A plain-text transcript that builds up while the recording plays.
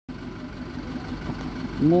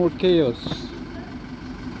More chaos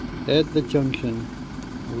at the junction.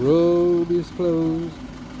 Road is closed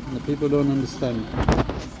and the people don't understand.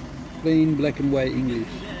 Plain black and white English.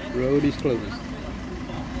 Road is closed.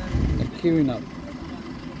 They're queuing up.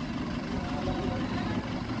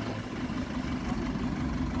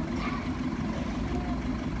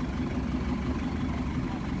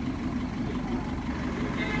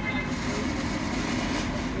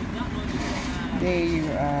 There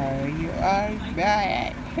you are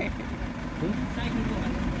back.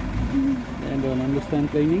 They don't understand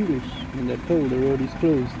plain English when they're told the road is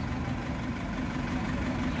closed.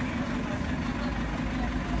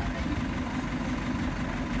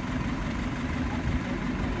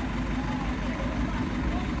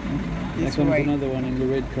 There comes another one in the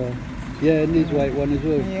red car. Yeah, and this white one as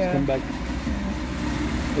well. Yeah. Come back.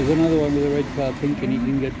 There's another one with a red car thinking he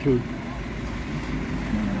can get through.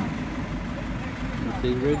 It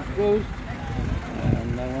says red closed,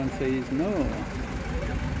 and that one says no.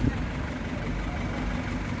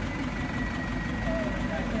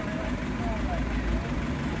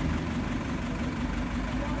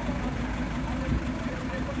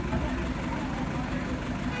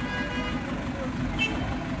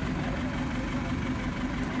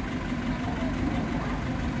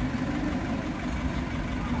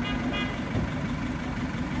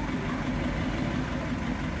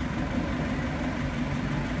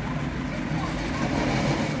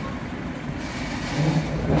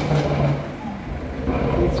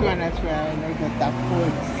 This one as well, like the top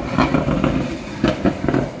foods.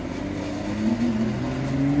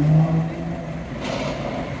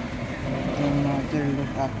 The mother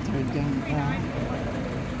look after them now.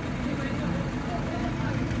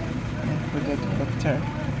 And forget to put her.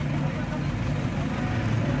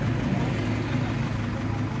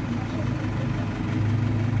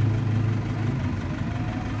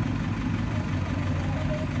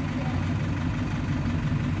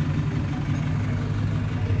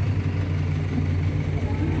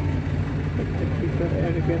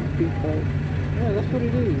 Arrogant people. Yeah, that's what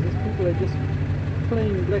it is. These people are just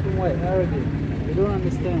plain black and white arrogant. They don't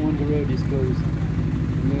understand when the road is closed.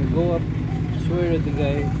 And they go up, swear at the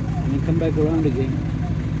guy, and then come back around again.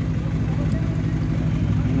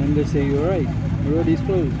 And then they say, you're right, the road is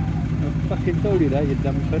closed. I fucking told you that, you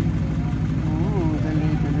dumb cunt. Oh, the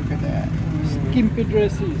lady, look at that. Skimpy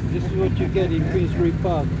dresses, this is what you get in Queensbury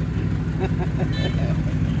Park.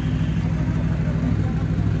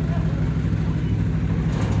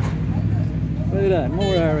 Look at that,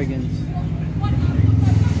 more arrogance. I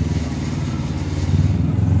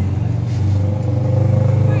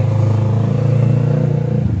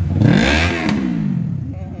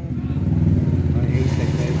hate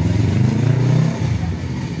that guy.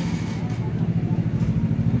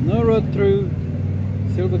 No road through.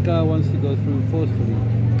 Silver car wants to go through forcefully.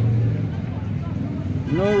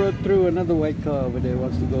 No road through. Another white car over there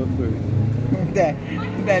wants to go through. The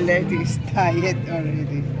lady is tired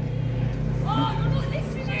already. Oh, you're not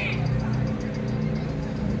listening!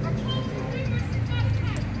 I told you to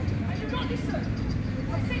listen, and you're not listening.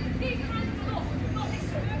 I said the big hand of the law, you're not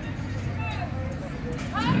listening.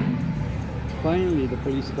 Huh? Finally, the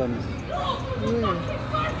police comes.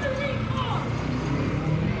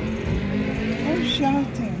 Who's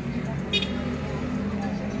shouting?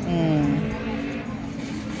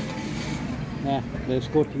 Yeah, they're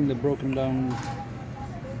escorting the breakdown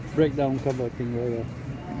cover thing right there.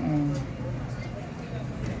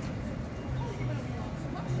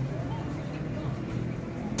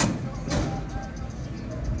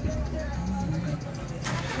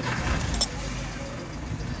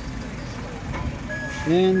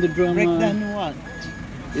 And the drama. Breakdown what?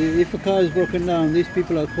 If a car is broken down, these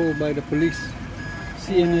people are called by the police.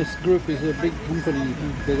 CNS Group is a big company.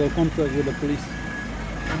 They got contract with the police.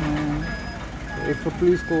 If a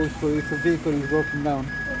police calls for if a vehicle is broken down,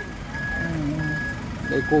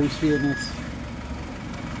 they call CNS.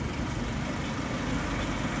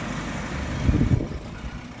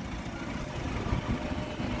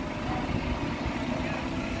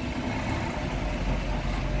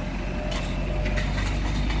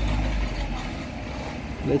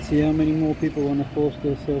 Let's see how many more people want to force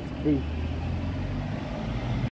themselves through.